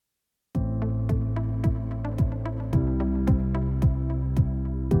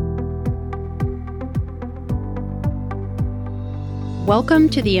Welcome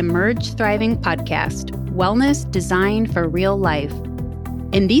to the Emerge Thriving podcast, wellness designed for real life.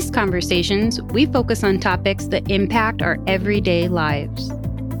 In these conversations, we focus on topics that impact our everyday lives.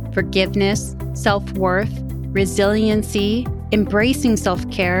 Forgiveness, self-worth, resiliency, embracing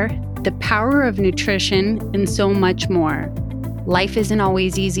self-care, the power of nutrition, and so much more. Life isn't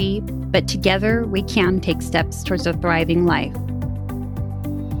always easy, but together we can take steps towards a thriving life.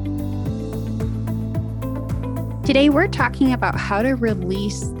 Today, we're talking about how to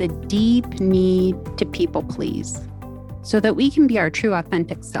release the deep need to people please so that we can be our true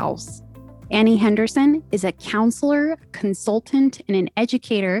authentic selves. Annie Henderson is a counselor, consultant, and an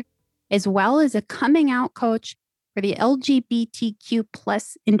educator, as well as a coming out coach for the LGBTQ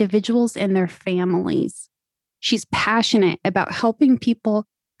plus individuals and their families. She's passionate about helping people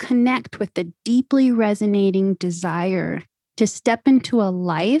connect with the deeply resonating desire to step into a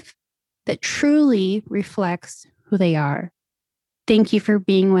life that truly reflects who they are. Thank you for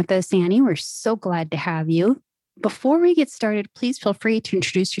being with us, Annie. We're so glad to have you. Before we get started, please feel free to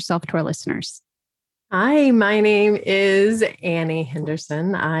introduce yourself to our listeners. Hi, my name is Annie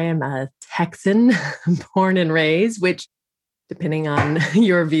Henderson. I am a Texan, born and raised, which, depending on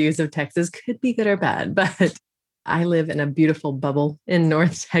your views of Texas, could be good or bad. But I live in a beautiful bubble in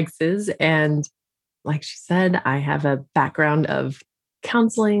North Texas. And like she said, I have a background of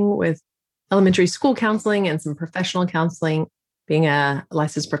counseling with elementary school counseling and some professional counseling, being a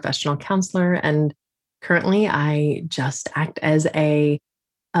licensed professional counselor. And currently I just act as a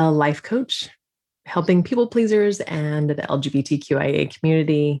life coach, helping people pleasers and the LGBTQIA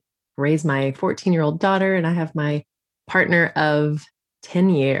community raise my 14-year-old daughter. And I have my partner of 10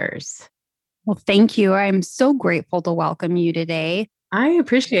 years. Well, thank you. I'm so grateful to welcome you today. I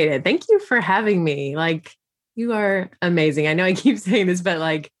appreciate it. Thank you for having me. You are amazing. I know I keep saying this, but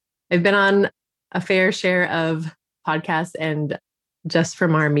I've been on a fair share of podcasts, and just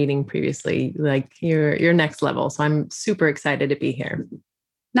from our meeting previously, you're next level. So I'm super excited to be here.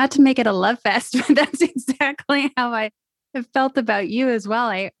 Not to make it a love fest, but that's exactly how I have felt about you as well.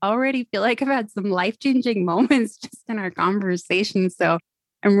 I already feel like I've had some life-changing moments just in our conversation. So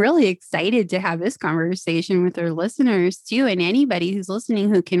I'm really excited to have this conversation with our listeners too, and anybody who's listening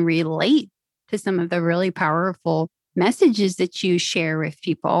who can relate to some of the really powerful messages that you share with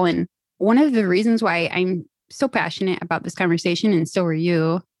people. And one of the reasons why I'm so passionate about this conversation, and so are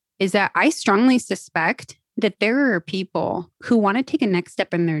you, is that I strongly suspect that there are people who want to take a next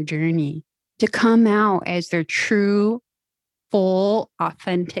step in their journey to come out as their true, full,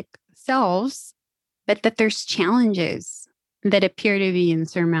 authentic selves, but that there's challenges that appear to be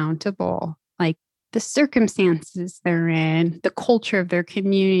insurmountable, like the circumstances they're in, the culture of their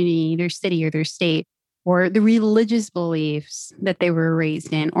community, their city, or their state, or the religious beliefs that they were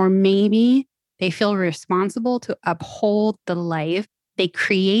raised in, or maybe they feel responsible to uphold the life they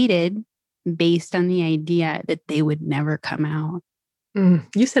created based on the idea that they would never come out.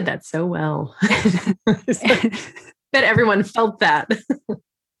 You said that so well. Bet everyone felt that.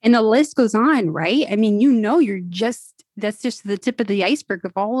 And the list goes on, right? I mean, that's just the tip of the iceberg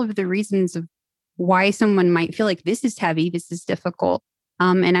of all of the reasons of why someone might feel like this is heavy, this is difficult.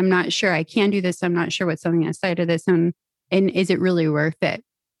 And I'm not sure I can do this. I'm not sure what's something outside of this. And is it really worth it?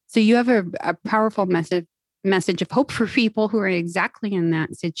 So you have a powerful message of hope for people who are exactly in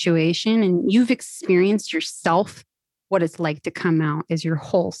that situation. And you've experienced yourself, what it's like to come out as your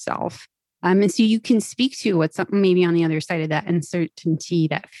whole self. And so you can speak to what's maybe on the other side of that uncertainty,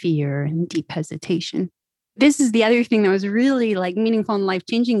 that fear and deep hesitation. This is the other thing that was really meaningful and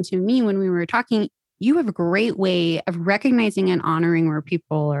life-changing to me when we were talking. You have a great way of recognizing and honoring where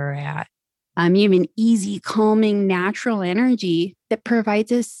people are at. You have an easy, calming, natural energy that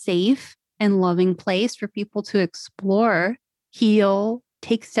provides a safe and loving place for people to explore, heal,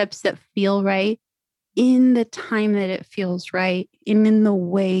 take steps that feel right in the time that it feels right and in the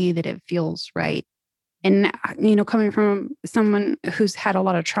way that it feels right. And, coming from someone who's had a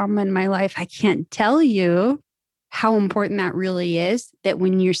lot of trauma in my life, I can't tell you how important that really is, that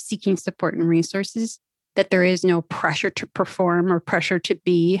when you're seeking support and resources, that there is no pressure to perform or pressure to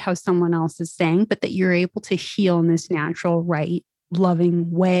be how someone else is saying, but that you're able to heal in this natural, right,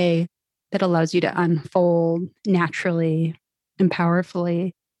 loving way that allows you to unfold naturally and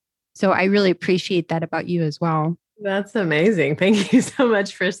powerfully. So I really appreciate that about you as well. That's amazing. Thank you so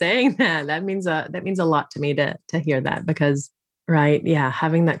much for saying that. That means a lot to me to hear that, because, right, yeah,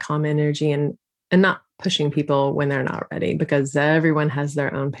 having that calm energy and not pushing people when they're not ready, because everyone has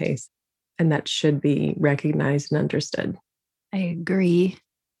their own pace, and that should be recognized and understood. I agree.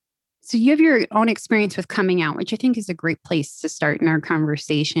 So you have your own experience with coming out, which I think is a great place to start in our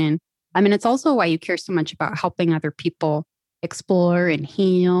conversation. I mean, it's also why you care so much about helping other people explore and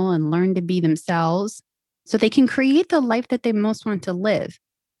heal and learn to be themselves so they can create the life that they most want to live.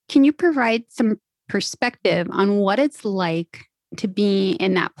 Can you provide some perspective on what it's like to be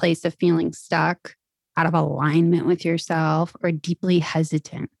in that place of feeling stuck, out of alignment with yourself, or deeply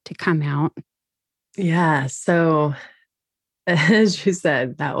hesitant to come out? Yeah. So, as you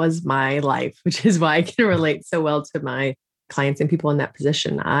said, that was my life, which is why I can relate so well to my clients and people in that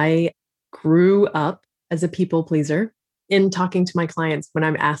position. I grew up as a people pleaser. In talking to my clients, when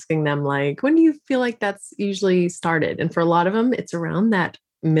I'm asking them, like, when do you feel like that's usually started? And for a lot of them, it's around that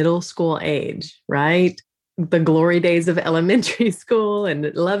middle school age, right? The glory days of elementary school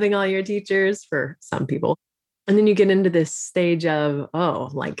and loving all your teachers for some people. And then you get into this stage of, oh,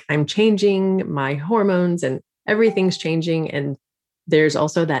 like I'm changing my hormones and everything's changing. And there's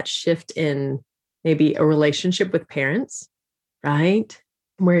also that shift in maybe a relationship with parents, right?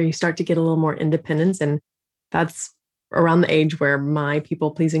 Where you start to get a little more independence. And that's around the age where my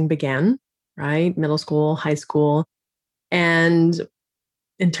people pleasing began, right? Middle school, high school. And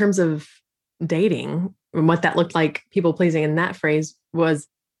in terms of dating and what that looked like, people pleasing in that phrase was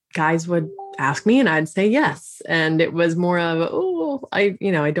guys would ask me and I'd say yes. And it was more of, oh, I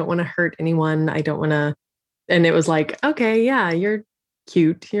don't want to hurt anyone. I don't want to. And it was like, okay, yeah, you're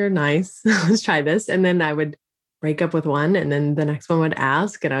cute. You're nice. Let's try this. And then I would break up with one and then the next one would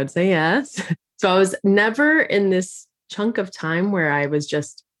ask and I would say yes. So I was never in this chunk of time where I was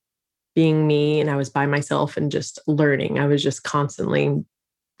just being me and I was by myself and just learning. I was just constantly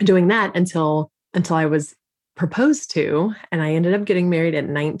doing that until I was proposed to and I ended up getting married at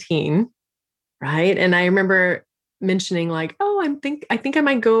 19, right? And I remember mentioning like, oh, I think I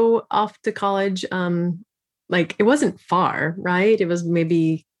might go off to college. Like it wasn't far, right? It was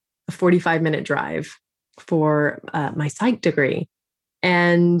maybe a 45-minute drive for my psych degree.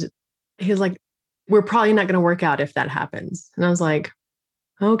 And he was like, we're probably not going to work out if that happens. And I was like,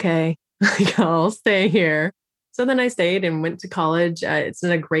 okay, I'll stay here. So then I stayed and went to college. It's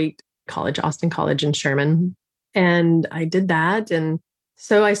in a great college, Austin College in Sherman. And I did that. And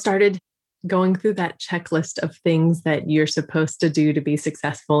so I started going through that checklist of things that you're supposed to do to be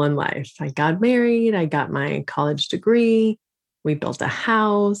successful in life. I got married. I got my college degree. We built a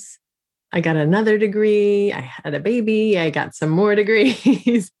house. I got another degree. I had a baby. I got some more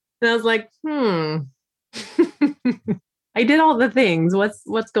degrees. And I was like, I did all the things.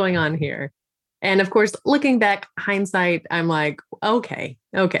 What's going on here? And of course, looking back, hindsight, I'm like, okay,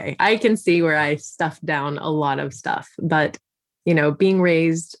 I can see where I stuffed down a lot of stuff. But, being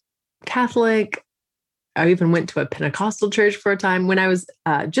raised Catholic, I even went to a Pentecostal church for a time when I was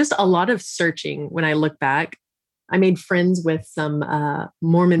just a lot of searching. When I look back, I made friends with some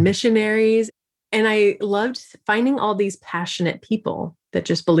Mormon missionaries, and I loved finding all these passionate people that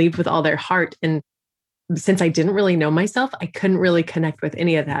just believed with all their heart. And since I didn't really know myself, I couldn't really connect with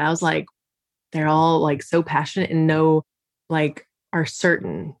any of that. I was like, they're all like so passionate and are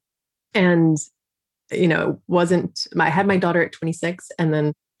certain. And, I had my daughter at 26 and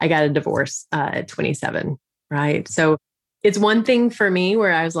then I got a divorce at 27. Right. So it's one thing for me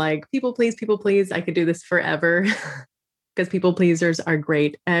where I was like, people please. I could do this forever because people pleasers are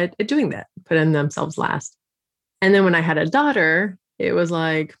great at doing that, putting themselves last. And then when I had a daughter, it was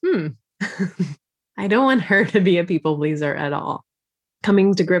like, I don't want her to be a people pleaser at all.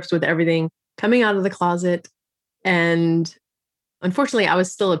 Coming to grips with everything, coming out of the closet. And unfortunately, I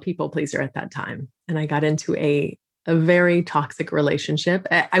was still a people pleaser at that time. And I got into a very toxic relationship.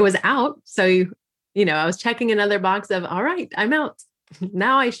 I was out. So, I was checking another box of, all right, I'm out.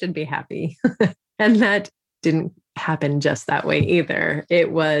 Now I should be happy. And that didn't happen just that way either.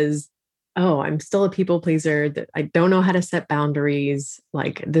 It was, oh, I'm still a people pleaser, that I don't know how to set boundaries.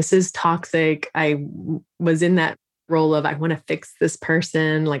 Like, this is toxic. I was in that role of, I want to fix this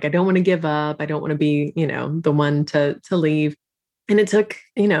person. Like, I don't want to give up. I don't want to be, the one to leave. And it took,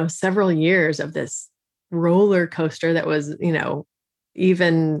 several years of this roller coaster that was,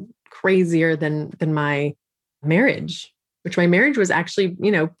 even crazier than my marriage, which my marriage was actually,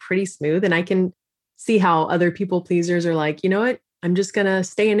 pretty smooth. And I can see how other people pleasers are like, you know what? I'm just going to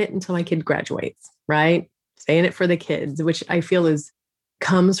stay in it until my kid graduates, right? Stay in it for the kids, which I feel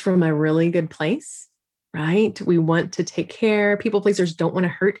comes from a really good place, right? We want to take care. People pleasers don't want to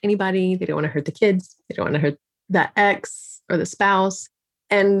hurt anybody. They don't want to hurt the kids. They don't want to hurt that ex or the spouse.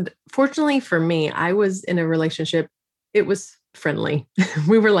 And fortunately for me, I was in a relationship. It was friendly.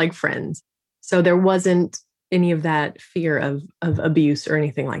 We were like friends. So there wasn't any of that fear of abuse or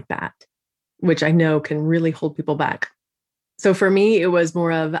anything like that, which I know can really hold people back. So for me, it was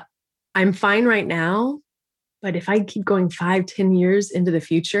more of, I'm fine right now. But if I keep going 5, 10 years into the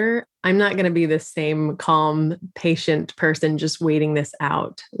future, I'm not going to be the same calm, patient person just waiting this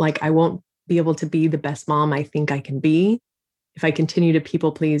out. Like I won't be able to be the best mom I think I can be if I continue to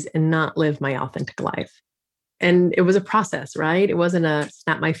people please and not live my authentic life. And it was a process, right? It wasn't a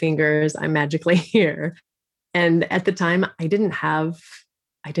snap my fingers, I'm magically here. And at the time, I didn't have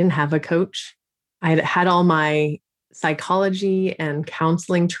a coach. I had all my psychology and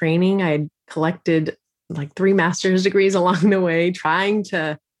counseling training. I had collected like 3 master's degrees along the way, trying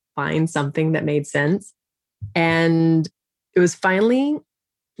to find something that made sense. And it was finally,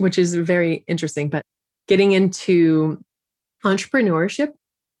 which is very interesting, but getting into entrepreneurship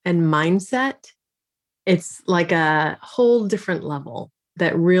and mindset, it's like a whole different level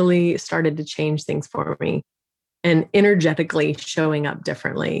that really started to change things for me and energetically showing up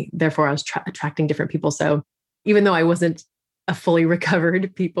differently. Therefore, I was attracting different people. So even though I wasn't a fully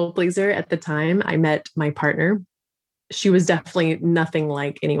recovered people pleaser at the time I met my partner, she was definitely nothing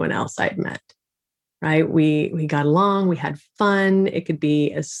like anyone else I'd met. Right? We got along, we had fun. It could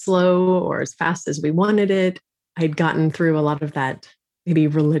be as slow or as fast as we wanted it. I'd gotten through a lot of that maybe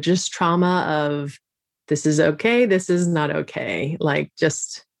religious trauma of this is okay, this is not okay. Like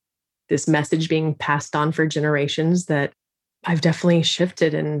just this message being passed on for generations that I've definitely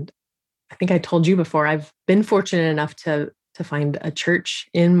shifted. And I think I told you before, I've been fortunate enough to find a church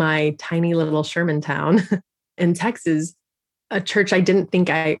in my tiny little Shermantown in Texas, a church I didn't think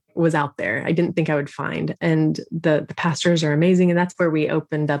I was out there. I didn't think I would find. And the pastors are amazing. And that's where we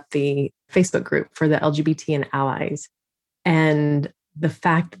opened up the Facebook group for the LGBT and allies. And the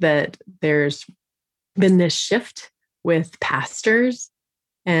fact that there's been this shift with pastors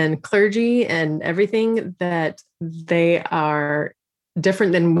and clergy and everything, that they are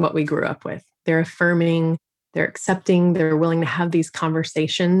different than what we grew up with. They're affirming, they're accepting, they're willing to have these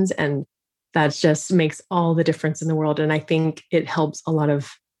conversations. And that just makes all the difference in the world. And I think it helps a lot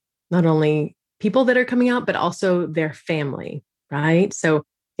of not only people that are coming out, but also their family, right? So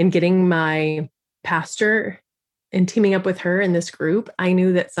in getting my pastor and teaming up with her in this group, I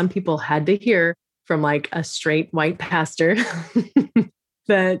knew that some people had to hear from like a straight white pastor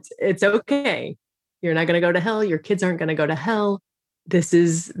that it's okay. You're not going to go to hell. Your kids aren't going to go to hell. This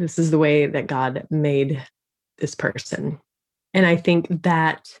is the way that God made this person. And I think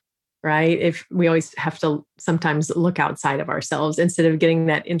that, right, if we always have to sometimes look outside of ourselves instead of getting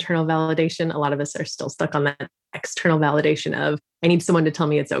that internal validation, a lot of us are still stuck on that external validation of, I need someone to tell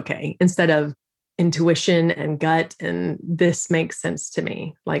me it's okay, instead of intuition and gut. And this makes sense to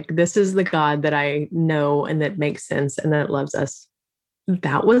me. Like, this is the God that I know and that makes sense and that loves us.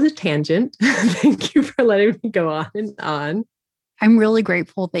 That was a tangent. Thank you for letting me go on and on. I'm really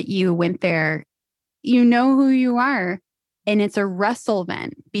grateful that you went there. You know who you are. And it's a wrestle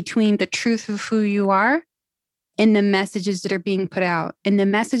then between the truth of who you are and the messages that are being put out. And the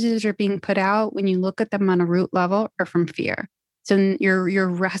messages that are being put out, when you look at them on a root level, are from fear. So you're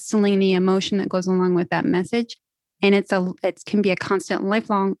wrestling the emotion that goes along with that message. And it can be a constant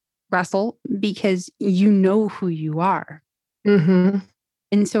lifelong wrestle because you know who you are. Mm-hmm.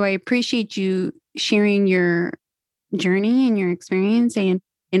 And so I appreciate you sharing your journey and your experience and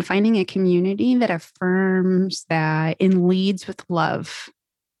finding a community that affirms that and leads with love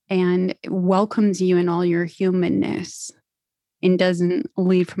and welcomes you in all your humanness and doesn't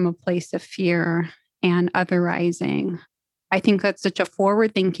lead from a place of fear and otherizing. I think that's such a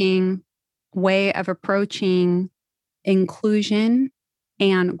forward-thinking way of approaching inclusion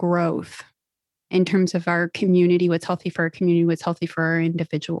and growth in terms of our community, what's healthy for our community, what's healthy for our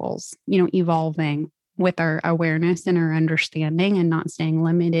individuals, evolving with our awareness and our understanding and not staying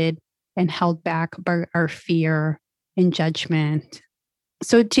limited and held back by our fear and judgment.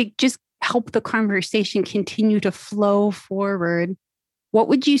 So to just help the conversation continue to flow forward, what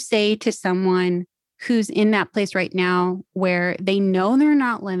would you say to someone who's in that place right now where they know they're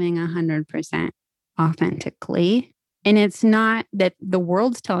not living 100% authentically? And it's not that the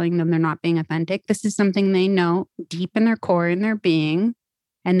world's telling them they're not being authentic. This is something they know deep in their core, in their being,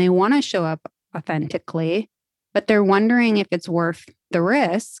 and they want to show up authentically, but they're wondering if it's worth the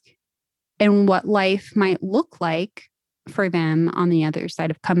risk and what life might look like for them on the other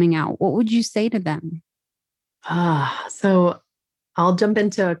side of coming out. What would you say to them? So I'll jump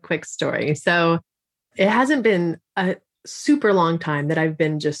into a quick story. So it hasn't been a super long time that I've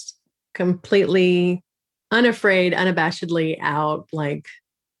been just completely unafraid, unabashedly out. Like,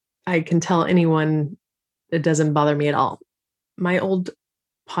 I can tell anyone, it doesn't bother me at all. My old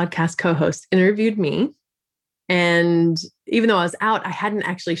podcast co-host interviewed me. And even though I was out, I hadn't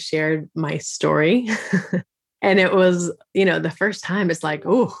actually shared my story. And it was, the first time it's like,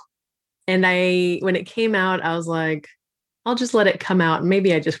 oh, And when it came out, I was like, I'll just let it come out.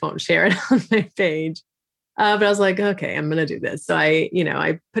 Maybe I just won't share it on my page. But I was like, okay, I'm going to do this. So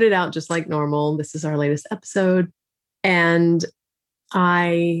I put it out just like normal. This is our latest episode. And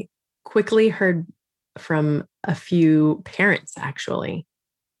I quickly heard from a few parents, actually.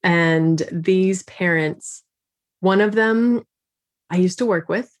 And these parents, one of them I used to work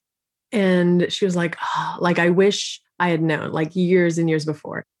with, and she was like, oh, like, I wish I had known, like years and years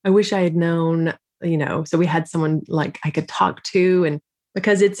before. I wish I had known, so we had someone like I could talk to. And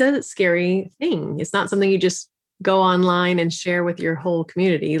because it's a scary thing, it's not something you just go online and share with your whole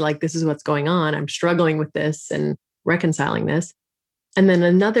community. Like, this is what's going on. I'm struggling with this and reconciling this. And then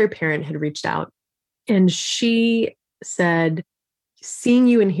another parent had reached out and she said, seeing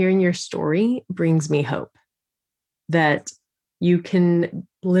you and hearing your story brings me hope that you can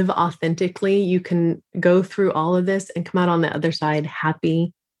live authentically. You can go through all of this and come out on the other side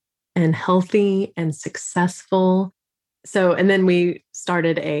happy and healthy and successful. So, and then we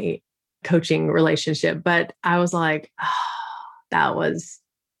started a coaching relationship, but I was like, oh,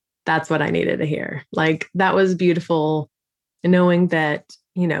 that's what I needed to hear. Like, that was beautiful. Knowing that,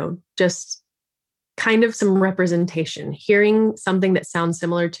 just kind of some representation, hearing something that sounds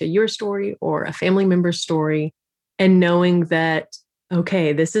similar to your story or a family member's story, and knowing that,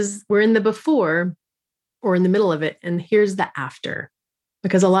 okay, we're in the before or in the middle of it, and here's the after.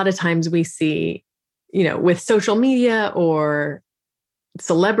 Because a lot of times we see, with social media or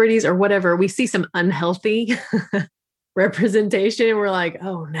celebrities or whatever, we see some unhealthy representation. And we're like,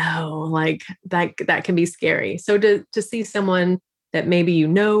 oh no, like that can be scary. So to see someone that maybe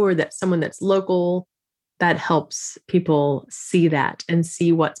or that someone that's local, that helps people see that and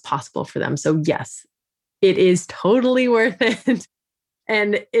see what's possible for them. So yes, it is totally worth it.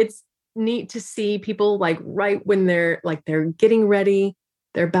 And it's neat to see people like right when they're getting ready,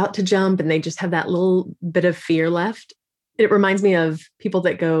 they're about to jump and they just have that little bit of fear left. It reminds me of people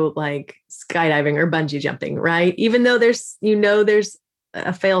that go like skydiving or bungee jumping, right? Even though there's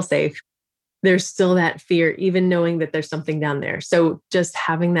a fail safe, there's still that fear, even knowing that there's something down there. So just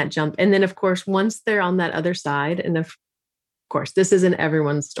having that jump. And then of course, once they're on that other side, and of course, this isn't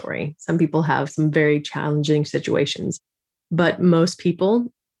everyone's story. Some people have some very challenging situations, but most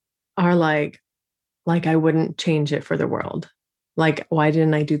people are like I wouldn't change it for the world. Like, why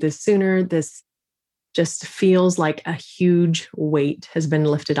didn't I do this sooner? This just feels like a huge weight has been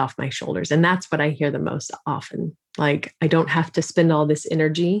lifted off my shoulders. And that's what I hear the most often. Like, I don't have to spend all this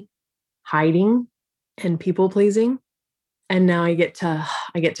energy hiding and people pleasing. And now I get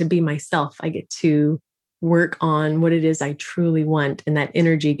to be myself. I get to work on what it is I truly want. And that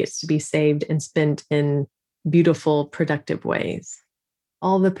energy gets to be saved and spent in beautiful, productive ways.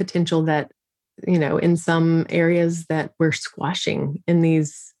 All the potential that, in some areas that we're squashing in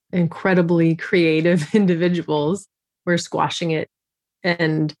these incredibly creative individuals, we're squashing it.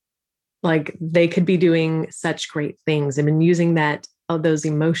 And like, they could be doing such great things. I've been using those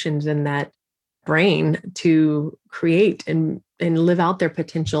emotions and that brain to create and live out their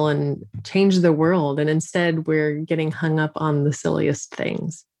potential and change the world. And instead, we're getting hung up on the silliest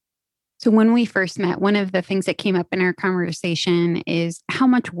things. So when we first met, one of the things that came up in our conversation is how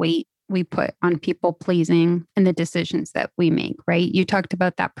much weight we put on people pleasing and the decisions that we make, right? You talked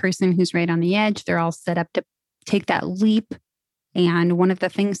about that person who's right on the edge. They're all set up to take that leap. And one of the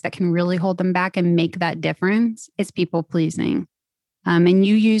things that can really hold them back and make that difference is people pleasing. And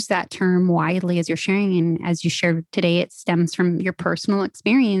you use that term widely as you're sharing. And as you shared today, it stems from your personal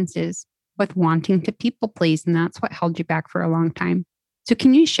experiences with wanting to people please. And that's what held you back for a long time. So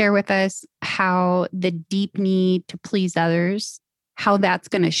can you share with us how the deep need to please others, how that's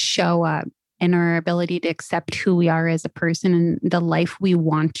going to show up in our ability to accept who we are as a person and the life we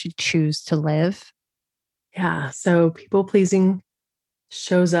want to choose to live? Yeah. So people pleasing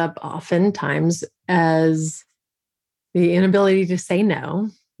shows up oftentimes as the inability to say no,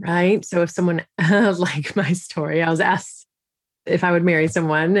 right? So if someone, like my story, I was asked if I would marry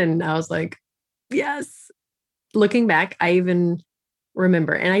someone and I was like, yes. Looking back, I even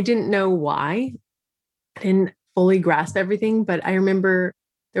remember, and I didn't know why. I didn't fully grasp everything, but I remember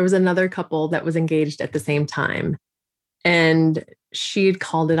there was another couple that was engaged at the same time and she had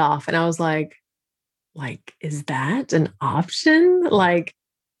called it off. And I was like, is that an option? Like,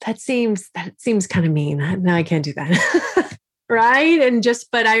 that seems kind of mean. No, I can't do that. Right. And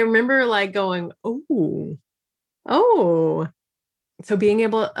but I remember like going, oh, so being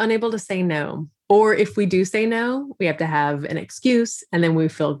unable to say no, or if we do say no, we have to have an excuse and then we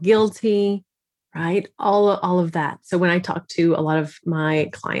feel guilty, right? All of that. So when I talk to a lot of my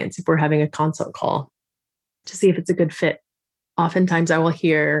clients, if we're having a consult call to see if it's a good fit, oftentimes I will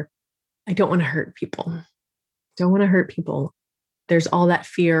hear, I don't want to hurt people. Don't want to hurt people. There's all that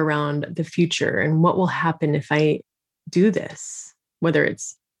fear around the future and what will happen if I do this, whether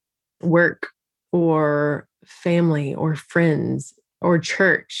it's work or family or friends or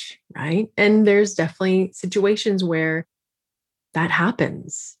church, right? And there's definitely situations where that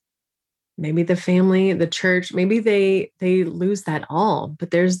happens. Maybe the family, the church, maybe they lose that all,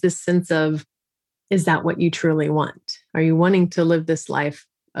 but there's this sense of, is that what you truly want? Are you wanting to live this life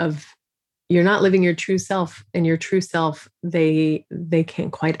of, you're not living your true self, and your true self, they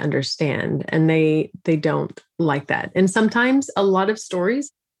can't quite understand, and they don't like that. And sometimes a lot of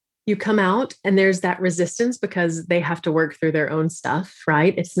stories, you come out and there's that resistance because they have to work through their own stuff,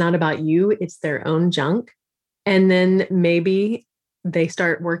 right? It's not about you, it's their own junk. And then maybe they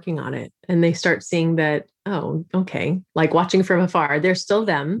start working on it and they start seeing that, oh, okay, like watching from afar, they're still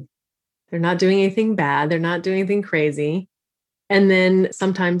them. They're not doing anything bad. They're not doing anything crazy. And then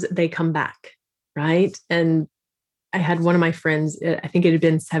sometimes they come back, right? And I had one of my friends, I think it had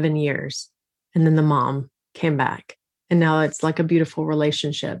been 7 years, and then the mom came back. And now it's like a beautiful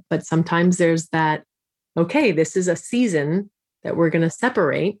relationship. But sometimes there's that, okay, this is a season that we're going to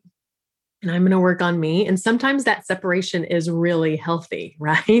separate, and I'm going to work on me. And sometimes that separation is really healthy,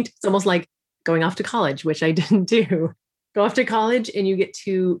 right? It's almost like going off to college, which I didn't do. Go off to college and you get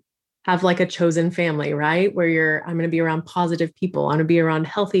to have like a chosen family, right? Where I'm going to be around positive people. I'm going to be around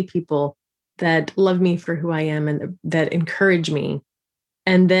healthy people that love me for who I am and that encourage me.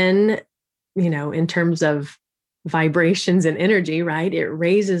 And then, in terms of vibrations and energy, right? It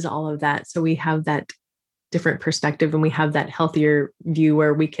raises all of that. So we have that different perspective and we have that healthier view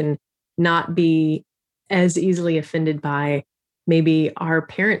where we can not be as easily offended by maybe our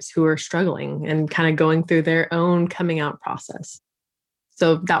parents who are struggling and kind of going through their own coming out process.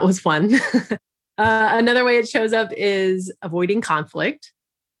 So that was one. Another way it shows up is avoiding conflict,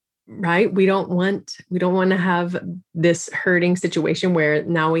 right? We don't want to have this hurting situation where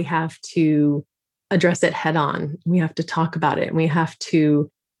now we have to address it head on. We have to talk about it. And we have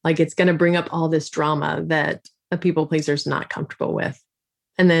to, it's going to bring up all this drama that a people pleaser is not comfortable with.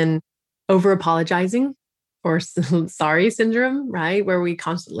 And then over apologizing or sorry syndrome, right? Where we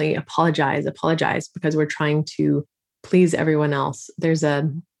constantly apologize because we're trying to please everyone else. There's a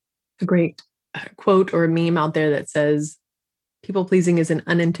great quote or a meme out there that says, people pleasing is an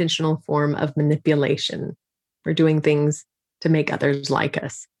unintentional form of manipulation. We're doing things to make others like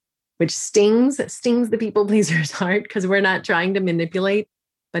us, which stings the people pleaser's heart because we're not trying to manipulate,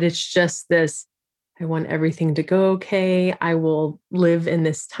 but it's just this, I want everything to go okay. I will live in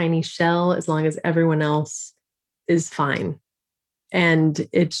this tiny shell as long as everyone else is fine. And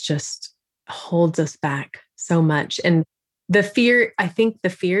it's just holds us back so much. And I think the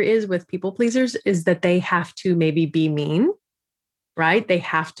fear is with people pleasers is that they have to maybe be mean, right? They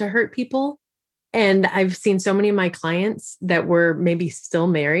have to hurt people. And I've seen so many of my clients that were maybe still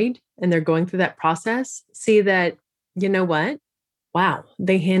married and they're going through that process, see that, you know what? Wow,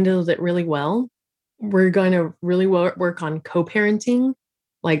 they handled it really well. We're going to really work on co-parenting.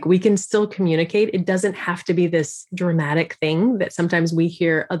 Like we can still communicate. It doesn't have to be this dramatic thing that sometimes we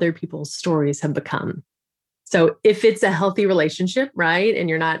hear other people's stories have become. So if it's a healthy relationship, right? And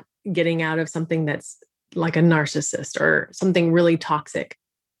you're not getting out of something that's like a narcissist or something really toxic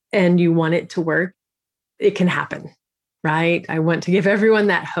and you want it to work, it can happen, right? I want to give everyone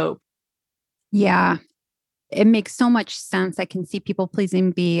that hope. Yeah. It makes so much sense. I can see people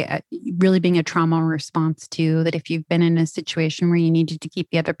pleasing really being a trauma response to that. If you've been in a situation where you needed to keep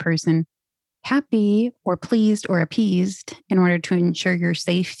the other person happy or pleased or appeased in order to ensure your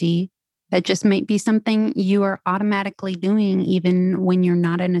safety, that just might be something you are automatically doing, even when you're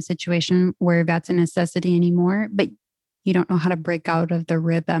not in a situation where that's a necessity anymore, but you don't know how to break out of the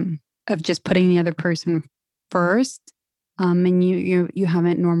rhythm of just putting the other person first. And you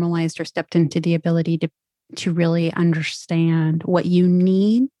haven't normalized or stepped into the ability to really understand what you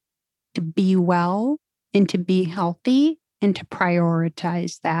need to be well and to be healthy and to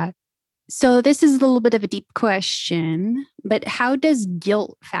prioritize that. So this is a little bit of a deep question, but how does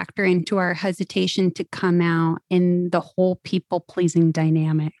guilt factor into our hesitation to come out in the whole people-pleasing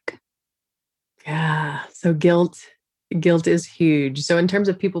dynamic? Yeah, so guilt is huge. So in terms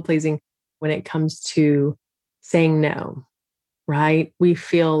of people-pleasing, when it comes to saying no, right? We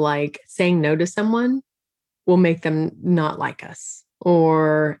feel like saying no to someone will make them not like us,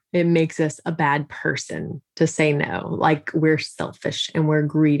 or it makes us a bad person to say no, like we're selfish and we're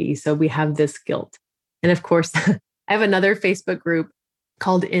greedy. So we have this guilt. And of course, I have another Facebook group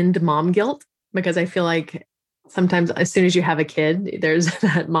called End Mom Guilt, because I feel like sometimes as soon as you have a kid, there's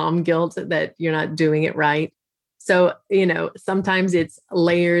that mom guilt that you're not doing it right. So, sometimes it's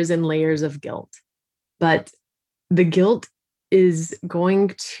layers and layers of guilt, but the guilt is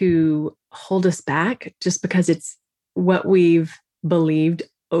going to hold us back just because it's what we've believed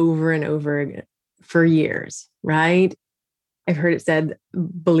over and over again for years, right? I've heard it said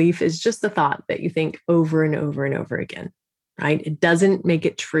belief is just the thought that you think over and over and over again, right? It doesn't make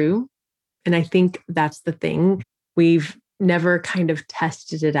it true. And I think that's the thing. We've never kind of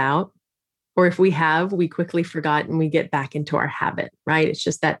tested it out. Or if we have, we quickly forgot and we get back into our habit, right? It's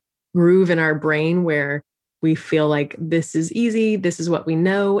just that groove in our brain where we feel like this is easy, this is what we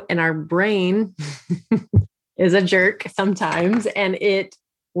know. And our brain is a jerk sometimes, and it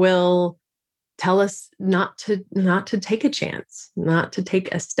will tell us not to take a chance, not to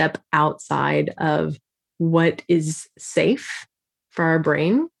take a step outside of what is safe for our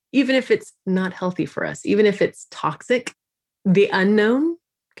brain, even if it's not healthy for us, even if it's toxic. The unknown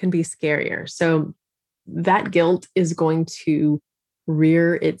can be scarier. So that guilt is going to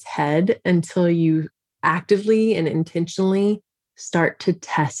rear its head until you actively and intentionally start to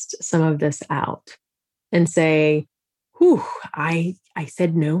test some of this out and say, whew, I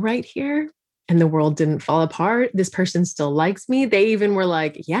said no right here and the world didn't fall apart. This person still likes me. They even were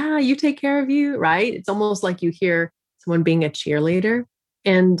like, yeah, you take care of you, right? It's almost like you hear someone being a cheerleader.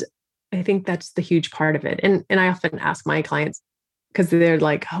 And I think that's the huge part of it. And I often ask my clients, because they're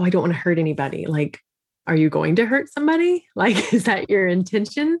like, oh, I don't want to hurt anybody. Like, are you going to hurt somebody? Like, is that your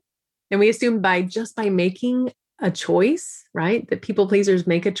intention? And we assume by making a choice, right? That people pleasers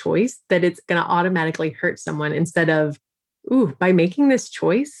make a choice, that it's going to automatically hurt someone instead of, ooh, by making this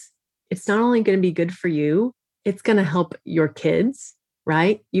choice, it's not only going to be good for you, it's going to help your kids,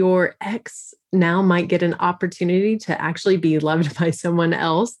 right? Your ex now might get an opportunity to actually be loved by someone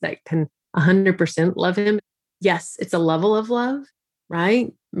else that can 100% love him. Yes, it's a level of love,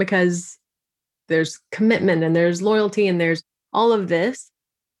 right? Because there's commitment and there's loyalty and there's all of this,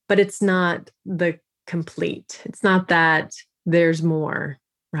 but it's not the complete. It's not that there's more,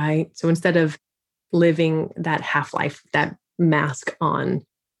 right? So instead of living that half-life, that mask on,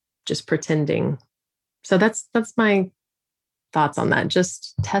 just pretending. So that's my thoughts on that.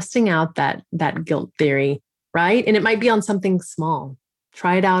 Just testing out that guilt theory, right? And it might be on something small.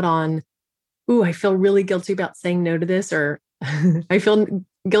 Try it out on, ooh, I feel really guilty about saying no to this, or I feel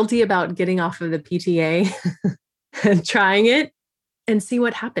guilty about getting off of the PTA and trying it and see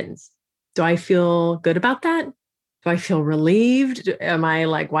what happens. Do I feel good about that? Do I feel relieved? Am I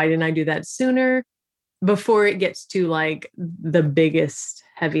like, why didn't I do that sooner? Before it gets to like the biggest,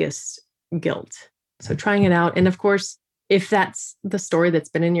 heaviest guilt. So trying it out. And of course, if that's the story that's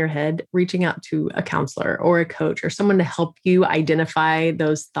been in your head, reaching out to a counselor or a coach or someone to help you identify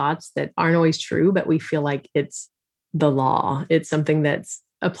those thoughts that aren't always true, but we feel like it's the law. It's something that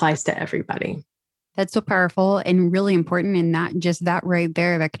applies to everybody. That's so powerful and really important. And that just that right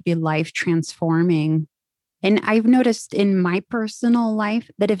there, that could be life transforming. And I've noticed in my personal life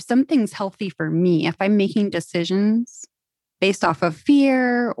that if something's healthy for me, if I'm making decisions based off of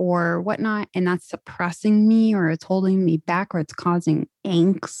fear or whatnot, and that's suppressing me or it's holding me back or it's causing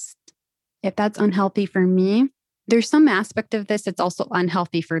angst, if that's unhealthy for me, there's some aspect of this that's also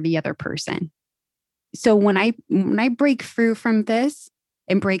unhealthy for the other person. So when I break through from this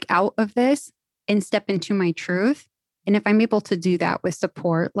and break out of this and step into my truth, and if I'm able to do that with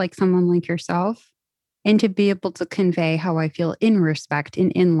support, like someone like yourself, and to be able to convey how I feel in respect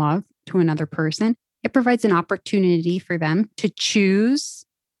and in love to another person, it provides an opportunity for them to choose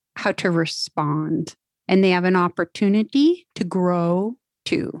how to respond. And they have an opportunity to grow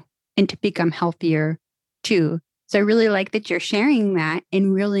too, and to become healthier too. So I really like that you're sharing that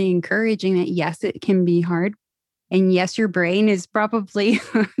and really encouraging that, yes, it can be hard. And yes, your brain is probably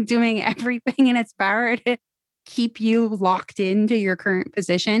doing everything in its power to keep you locked into your current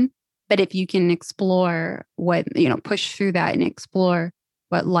position. But if you can explore push through that and explore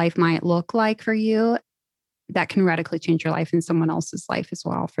what life might look like for you, that can radically change your life and someone else's life as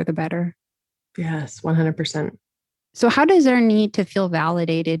well for the better. Yes, 100%. So how does our need to feel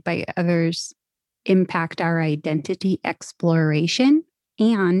validated by others impact our identity exploration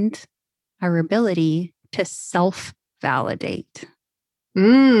and our ability to self-validate?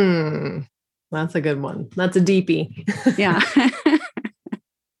 That's a good one. That's a deepie. Yeah.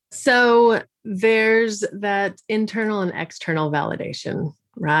 So there's that internal and external validation,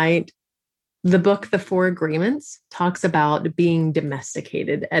 right? The book, The Four Agreements, talks about being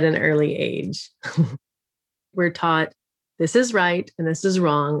domesticated at an early age. We're taught this is right and this is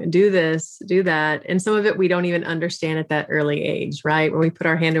wrong. Do this, do that. And some of it we don't even understand at that early age, right? When we put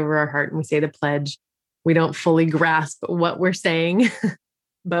our hand over our heart and we say the pledge, we don't fully grasp what we're saying,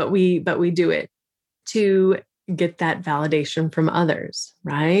 but we do it. To get that validation from others,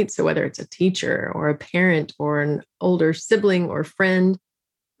 right? So whether it's a teacher or a parent or an older sibling or friend,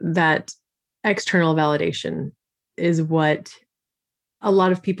 that external validation is what a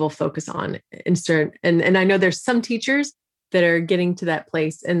lot of people focus on. And I know there's some teachers that are getting to that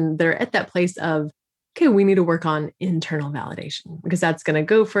place and they're at that place of, okay, we need to work on internal validation because that's going to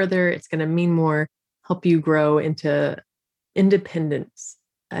go further. It's going to mean more, help you grow into independence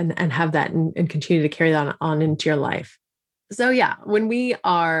and have that and continue to carry that on into your life. So yeah, when we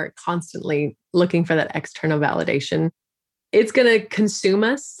are constantly looking for that external validation, it's going to consume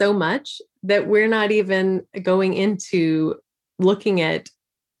us so much that we're not even going into looking at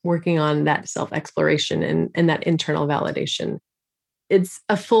working on that self-exploration and that internal validation. It's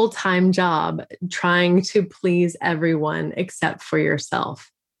a full-time job trying to please everyone except for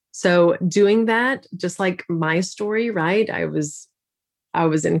yourself. So doing that, just like my story, right? I was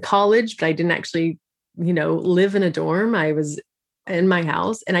in college, but I didn't actually, live in a dorm. I was in my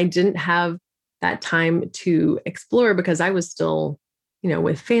house and I didn't have that time to explore because I was still,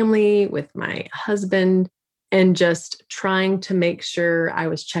 with family, with my husband, and just trying to make sure I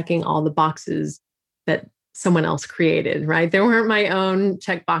was checking all the boxes that someone else created, right? There weren't my own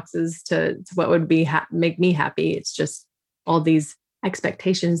check boxes to what would be make me happy. It's just all these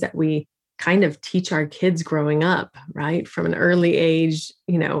expectations that we kind of teach our kids growing up, right? From an early age.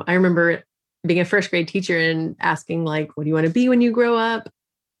 I remember being a first grade teacher and asking like, what do you want to be when you grow up?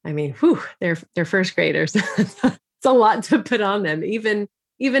 I mean, they're first graders. It's a lot to put on them. Even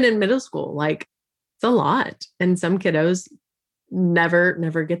in middle school, like it's a lot. And some kiddos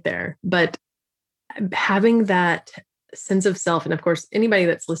never get there. But having that sense of self, and of course, anybody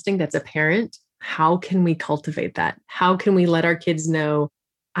that's listening that's a parent, how can we cultivate that? How can we let our kids know,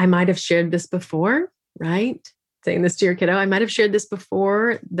 I might have shared this before, right? Saying this to your kiddo, I might have shared this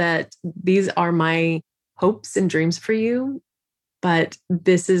before, that these are my hopes and dreams for you, but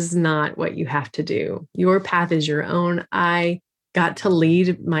this is not what you have to do. Your path is your own. I got to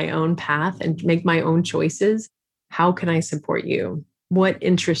lead my own path and make my own choices. How can I support you? What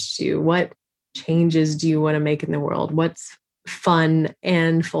interests you? What changes do you want to make in the world? What's fun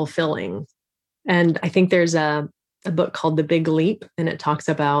and fulfilling? And I think there's a book called The Big Leap, and it talks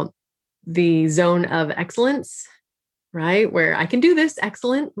about the zone of excellence, right? Where I can do this,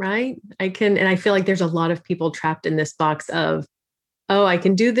 excellent, right? And I feel like there's a lot of people trapped in this box of, oh, I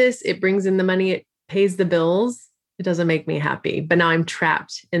can do this. It brings in the money. It pays the bills. It doesn't make me happy. But now I'm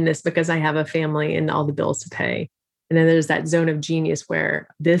trapped in this because I have a family and all the bills to pay. And then there's that zone of genius where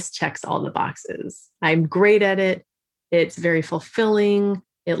this checks all the boxes. I'm great at it. It's very fulfilling.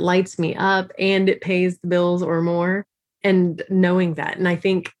 It lights me up and it pays the bills or more. And knowing that. And I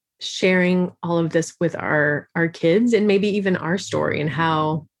think sharing all of this with our kids and maybe even our story and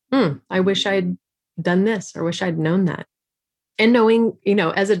how, I wish I'd done this or wish I'd known that. And knowing,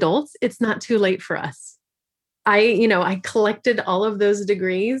 as adults, it's not too late for us. I collected all of those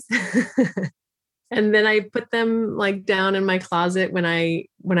degrees and then I put them like down in my closet when I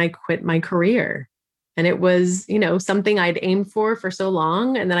quit my career. And it was, something I'd aimed for so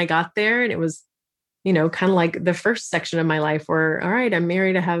long. And then I got there and it was, kind of like the first section of my life where, all right, I'm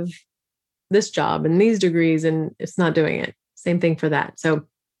married, I have this job and these degrees and it's not doing it. Same thing for that. So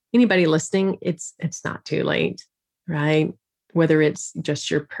anybody listening, it's not too late, right? Whether it's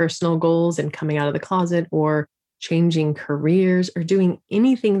just your personal goals and coming out of the closet or changing careers or doing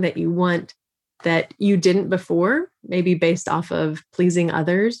anything that you want that you didn't before, maybe based off of pleasing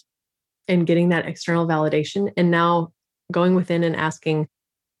others and getting that external validation. And now going within and asking,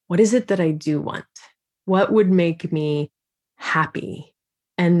 what is it that I do want? What would make me happy?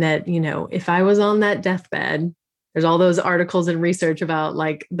 And that, if I was on that deathbed, there's all those articles and research about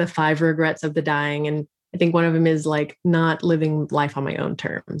like the 5 regrets of the dying. And I think one of them is like not living life on my own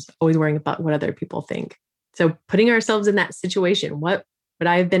terms, always worrying about what other people think. So putting ourselves in that situation, what would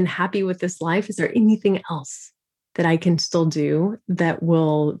I have been happy with this life? Is there anything else that I can still do that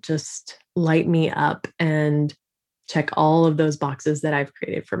will just light me up and check all of those boxes that I've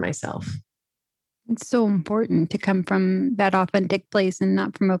created for myself? It's so important to come from that authentic place and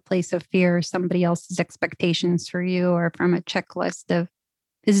not from a place of fear or somebody else's expectations for you or from a checklist of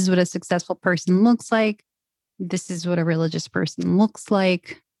this is what a successful person looks like. This is what a religious person looks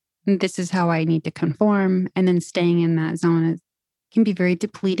like. This is how I need to conform. And then staying in that zone can be very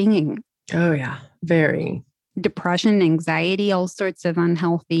depleting. Oh, yeah. Very. Depression, anxiety, all sorts of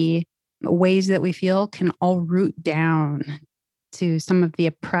unhealthy ways that we feel can all root down to some of the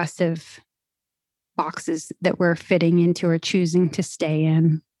oppressive boxes that we're fitting into or choosing to stay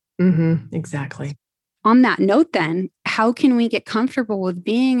in. Mm-hmm. Exactly. On that note, then, how can we get comfortable with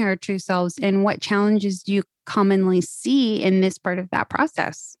being our true selves and what challenges do you commonly see in this part of that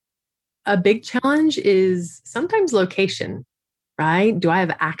process? A big challenge is sometimes location, right? Do I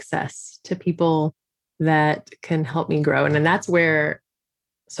have access to people that can help me grow? And then that's where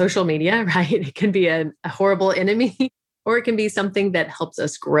social media, right? It can be a horrible enemy, or it can be something that helps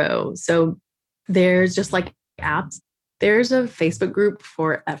us grow. So there's just like apps, there's a Facebook group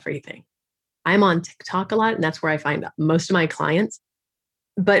for everything. I'm on TikTok a lot, and that's where I find most of my clients.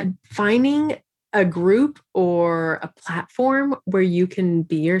 But finding a group or a platform where you can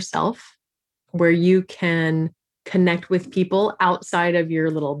be yourself, where you can connect with people outside of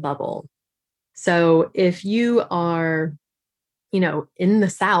your little bubble. So if you are, in the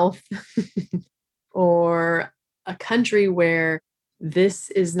South or a country where this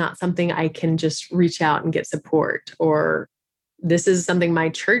is not something I can just reach out and get support, or this is something my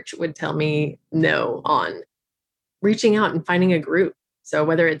church would tell me no on, reaching out and finding a group. So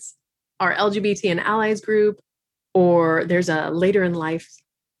whether it's our LGBT and allies group, or there's a later in life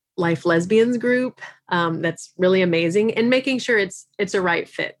lesbians group, that's really amazing, and making sure it's a right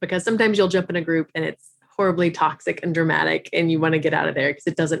fit, because sometimes you'll jump in a group and it's horribly toxic and dramatic and you want to get out of there because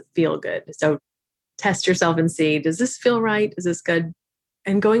it doesn't feel good. So test yourself and see, does this feel right? Is this good?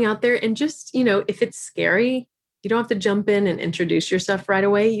 And going out there and just, if it's scary, you don't have to jump in and introduce yourself right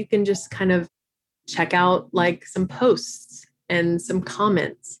away. You can just kind of check out like some posts and some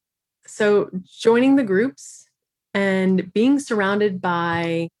comments. So joining the groups and being surrounded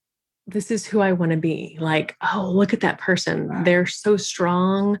by, this is who I want to be. Like, oh, look at that person. They're so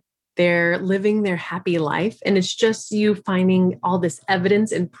strong. They're living their happy life. And it's just you finding all this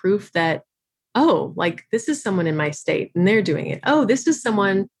evidence and proof that, oh, like this is someone in my state and they're doing it. Oh, this is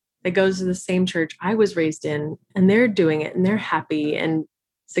someone that goes to the same church I was raised in and they're doing it and they're happy and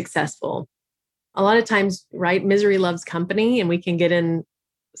successful. A lot of times, right, misery loves company, and we can get in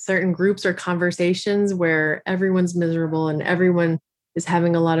certain groups or conversations where everyone's miserable and everyone is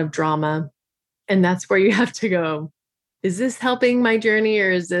having a lot of drama. And that's where you have to go, is this helping my journey,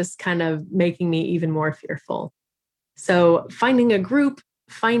 or is this kind of making me even more fearful? So finding a group,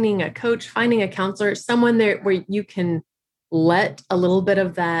 finding a coach, finding a counselor, someone there where you can let a little bit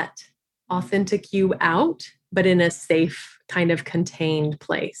of that authentic you out, but in a safe kind of contained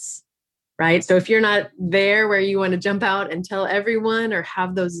place, right? So if you're not there where you want to jump out and tell everyone or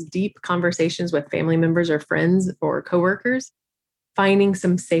have those deep conversations with family members or friends or coworkers, finding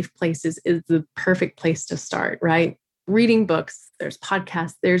some safe places is the perfect place to start, right? Reading books, there's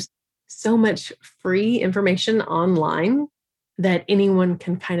podcasts, there's so much free information online that anyone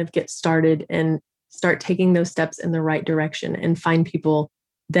can kind of get started and start taking those steps in the right direction and find people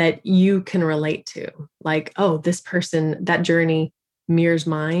that you can relate to. Like, oh, this person, that journey mirrors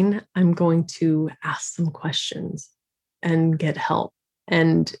mine. I'm going to ask some questions and get help.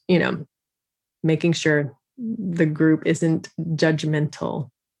 And, making sure the group isn't judgmental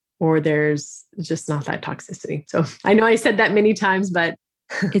or there's just not that toxicity. So I know I said that many times, but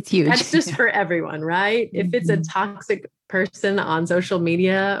it's huge. That's just for everyone, right? Mm-hmm. If it's a toxic person on social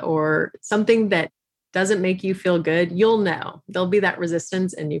media or something that doesn't make you feel good, you'll know. There'll be that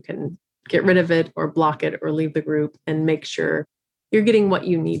resistance, and you can get rid of it or block it or leave the group and make sure you're getting what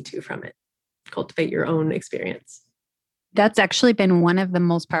you need to from it. Cultivate your own experience. That's actually been one of the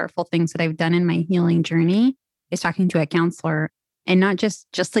most powerful things that I've done in my healing journey, is talking to a counselor, and not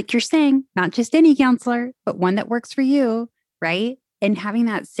just like you're saying, not just any counselor, but one that works for you, right? And having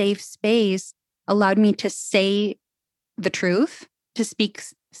that safe space allowed me to say the truth, to speak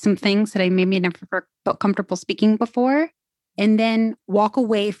some things that I maybe never felt comfortable speaking before, and then walk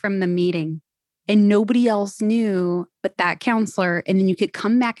away from the meeting. And nobody else knew but that counselor. And then you could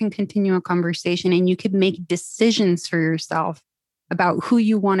come back and continue a conversation, and you could make decisions for yourself about who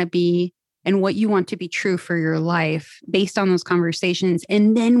you want to be and what you want to be true for your life based on those conversations.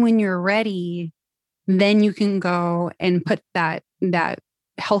 And then when you're ready, then you can go and put that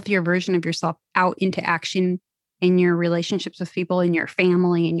healthier version of yourself out into action in your relationships with people, in your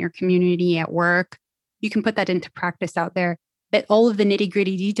family, in your community, at work. You can put that into practice out there. But all of the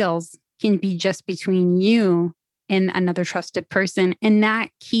nitty-gritty details can be just between you and another trusted person. And that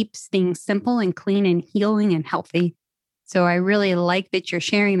keeps things simple and clean and healing and healthy. So I really like that you're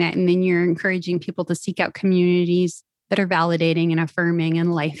sharing that. And then you're encouraging people to seek out communities that are validating and affirming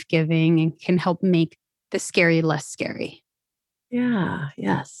and life-giving and can help make the scary less scary. Yeah.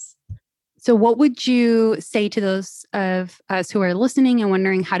 Yes. So what would you say to those of us who are listening and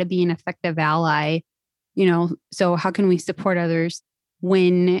wondering how to be an effective ally? So how can we support others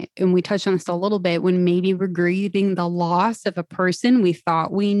when, and we touched on this a little bit, when maybe we're grieving the loss of a person we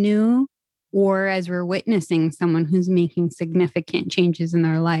thought we knew, or as we're witnessing someone who's making significant changes in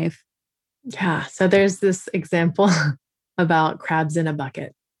their life? Yeah. So there's this example about crabs in a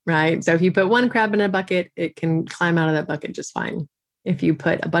bucket, right? So if you put one crab in a bucket, it can climb out of that bucket just fine. If you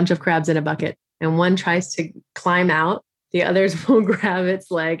put a bunch of crabs in a bucket and one tries to climb out, the others will grab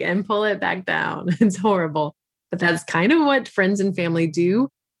its leg and pull it back down. It's horrible. But that's kind of what friends and family do,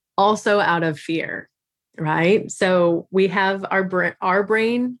 also out of fear, right? So we have our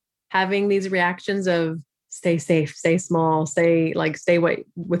brain having these reactions of stay safe, stay small, stay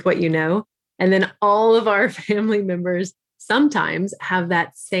with what you know. And then all of our family members sometimes have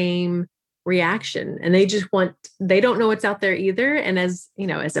that same reaction and they don't know what's out there either. And as you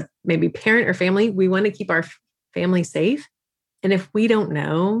know, as a maybe parent or family, we want to keep our family safe. And if we don't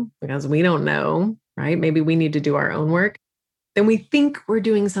know, because we don't know, right? Maybe we need to do our own work, then we think we're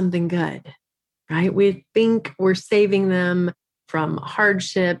doing something good, right? We think we're saving them from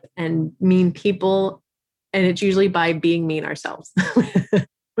hardship and mean people. And it's usually by being mean ourselves,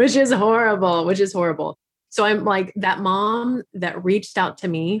 which is horrible. So I'm like that mom that reached out to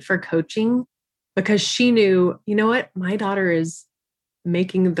me for coaching because she knew, you know what? My daughter is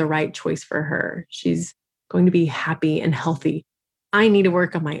making the right choice for her. She's going to be happy and healthy. I need to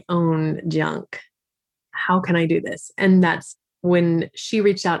work on my own junk. How can I do this? And that's when she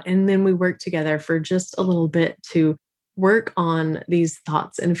reached out. And then we worked together for just a little bit to work on these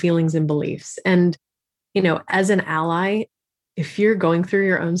thoughts and feelings and beliefs. And, you know, as an ally, if you're going through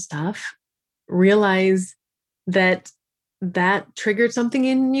your own stuff, realize that that triggered something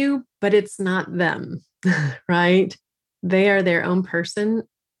in you, but it's not them, right? They are their own person.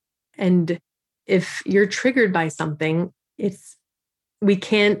 And if you're triggered by something, we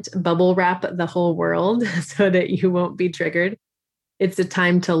can't bubble wrap the whole world so that you won't be triggered. It's a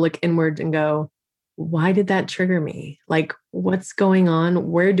time to look inward and go, why did that trigger me? Like, what's going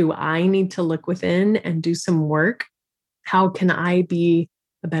on? Where do I need to look within and do some work? How can I be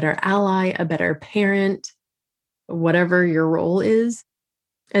a better ally, a better parent, whatever your role is?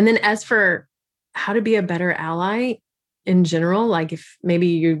 And then as for how to be a better ally in general, like if maybe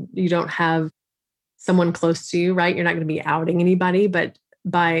you don't have someone close to you, right? You're not going to be outing anybody, but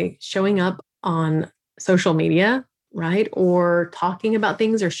by showing up on social media, right? Or talking about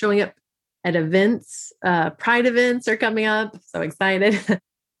things or showing up at events, pride events are coming up. So excited.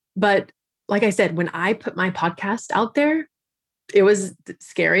 But like I said, when I put my podcast out there, it was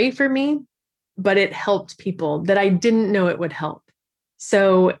scary for me, but it helped people that I didn't know it would help.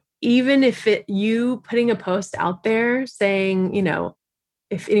 So even if you putting a post out there saying, you know,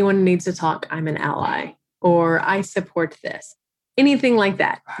 if anyone needs to talk, I'm an ally, or I support this, anything like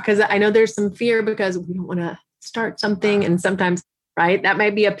that. Because I know there's some fear because we don't want to start something. And sometimes, right, that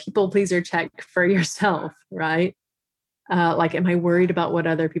might be a people pleaser check for yourself, right? Like, am I worried about what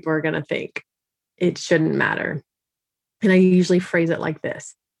other people are going to think? It shouldn't matter. And I usually phrase it like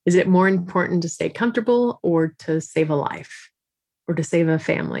this. Is it more important to stay comfortable or to save a life or to save a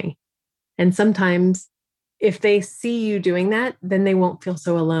family? And sometimes if they see you doing that, then they won't feel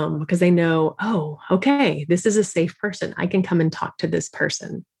so alone because they know, oh, okay, this is a safe person. I can come and talk to this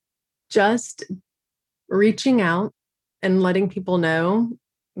person. Just reaching out and letting people know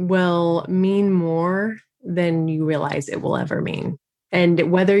will mean more than you realize it will ever mean.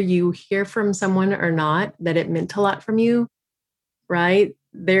 And whether you hear from someone or not, that it meant a lot from you, right?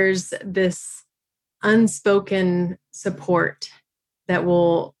 There's this unspoken support that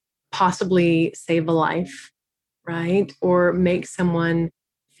will possibly save a life, right? Or make someone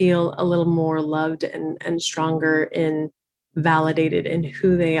feel a little more loved and stronger and validated in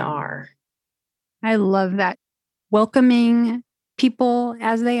who they are. I love that. Welcoming people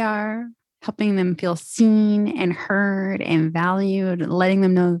as they are, helping them feel seen and heard and valued, letting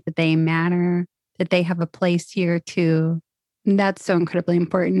them know that they matter, that they have a place here too. That's so incredibly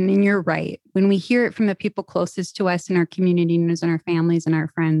important. And you're right. When we hear it from the people closest to us in our communities and our families and our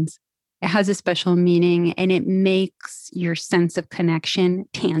friends, it has a special meaning and it makes your sense of connection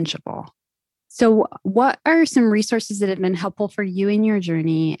tangible. So, what are some resources that have been helpful for you in your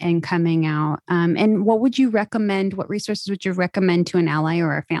journey and coming out? And what would you recommend? What resources would you recommend to an ally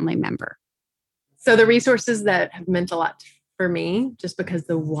or a family member? So, the resources that have meant a lot for me, just because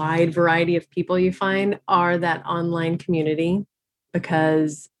the wide variety of people you find, are that online community,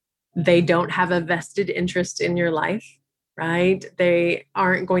 because they don't have a vested interest in your life, right? They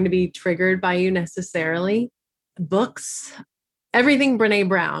aren't going to be triggered by you necessarily. Books, everything Brene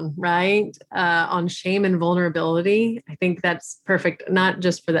Brown, right? On shame and vulnerability. I think that's perfect, not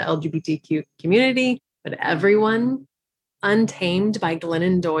just for the LGBTQ community, but everyone. Untamed by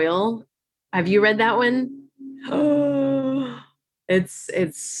Glennon Doyle. Have you read that one? Oh,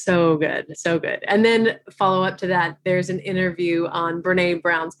 It's so good. So good. And then follow up to that, there's an interview on Brene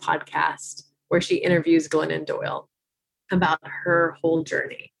Brown's podcast where she interviews Glennon Doyle about her whole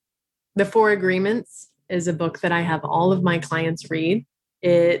journey. The Four Agreements is a book that I have all of my clients read.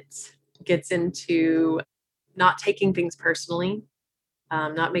 It gets into not taking things personally,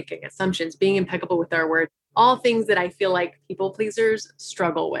 not making assumptions, being impeccable with our word, all things that I feel like people pleasers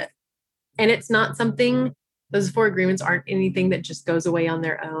struggle with. And it's not something, those four agreements aren't anything that just goes away on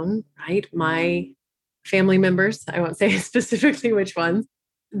their own, right? My family members, I won't say specifically which ones,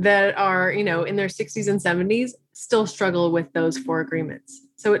 that are, in their 60s and 70s still struggle with those four agreements.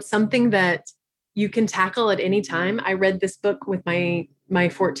 So it's something that you can tackle at any time. I read this book with my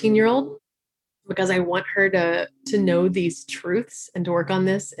 14-year-old because I want her to know these truths and to work on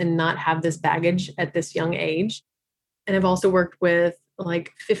this and not have this baggage at this young age. And I've also worked with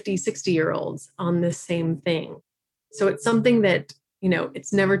like 50, 60-year-olds on this same thing. So it's something that,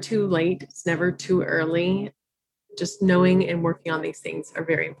 it's never too late. It's never too early. Just knowing and working on these things are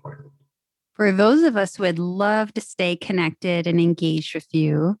very important. For those of us who would love to stay connected and engaged with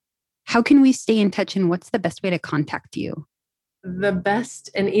you, how can we stay in touch and what's the best way to contact you? The best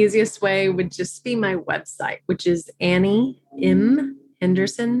and easiest way would just be my website, which is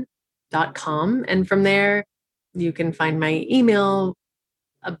AnnieMHenderson.com. And from there, you can find my email,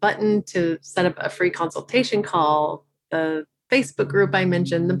 a button to set up a free consultation call, the Facebook group I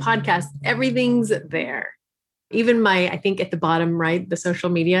mentioned, the podcast, everything's there. Even I think at the bottom right, the social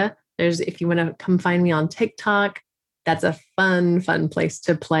media, if you want to come find me on TikTok, that's a fun place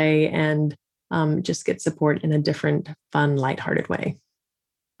to play and just get support in a different, fun, lighthearted way.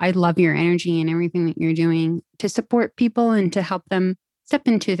 I love your energy and everything that you're doing to support people and to help them step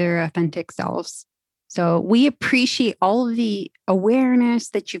into their authentic selves. So we appreciate all of the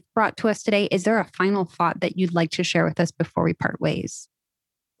awareness that you've brought to us today. Is there a final thought that you'd like to share with us before we part ways?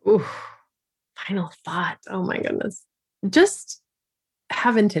 Ooh, final thought. Oh my goodness. Just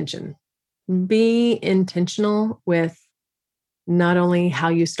have intention. Be intentional with not only how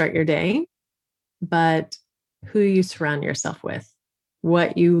you start your day, but who you surround yourself with,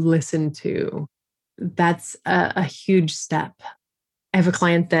 what you listen to. That's a huge step. I have a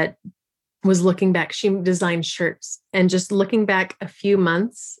client that was looking back. She designed shirts, and just looking back a few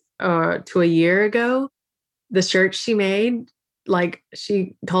months to a year ago, the shirts she made, like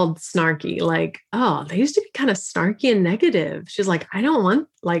she called snarky, like, oh, they used to be kind of snarky and negative. She's like, I'm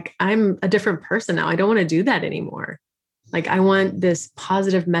a different person now. I don't want to do that anymore. Like, I want this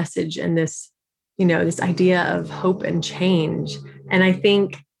positive message and this, this idea of hope and change. And I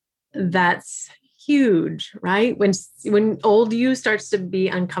think that's huge, right? When old you starts to be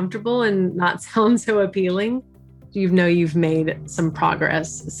uncomfortable and not sound so appealing, you've made some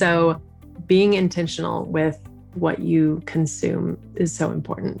progress. So being intentional with what you consume is so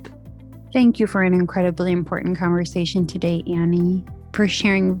important. Thank you for an incredibly important conversation today, Annie, for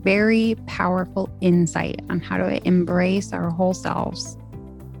sharing very powerful insight on how to embrace our whole selves.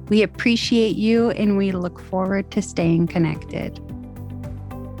 We appreciate you and we look forward to staying connected.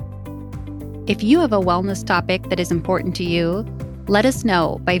 If you have a wellness topic that is important to you, let us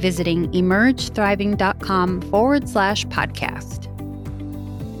know by visiting emergethriving.com/podcast.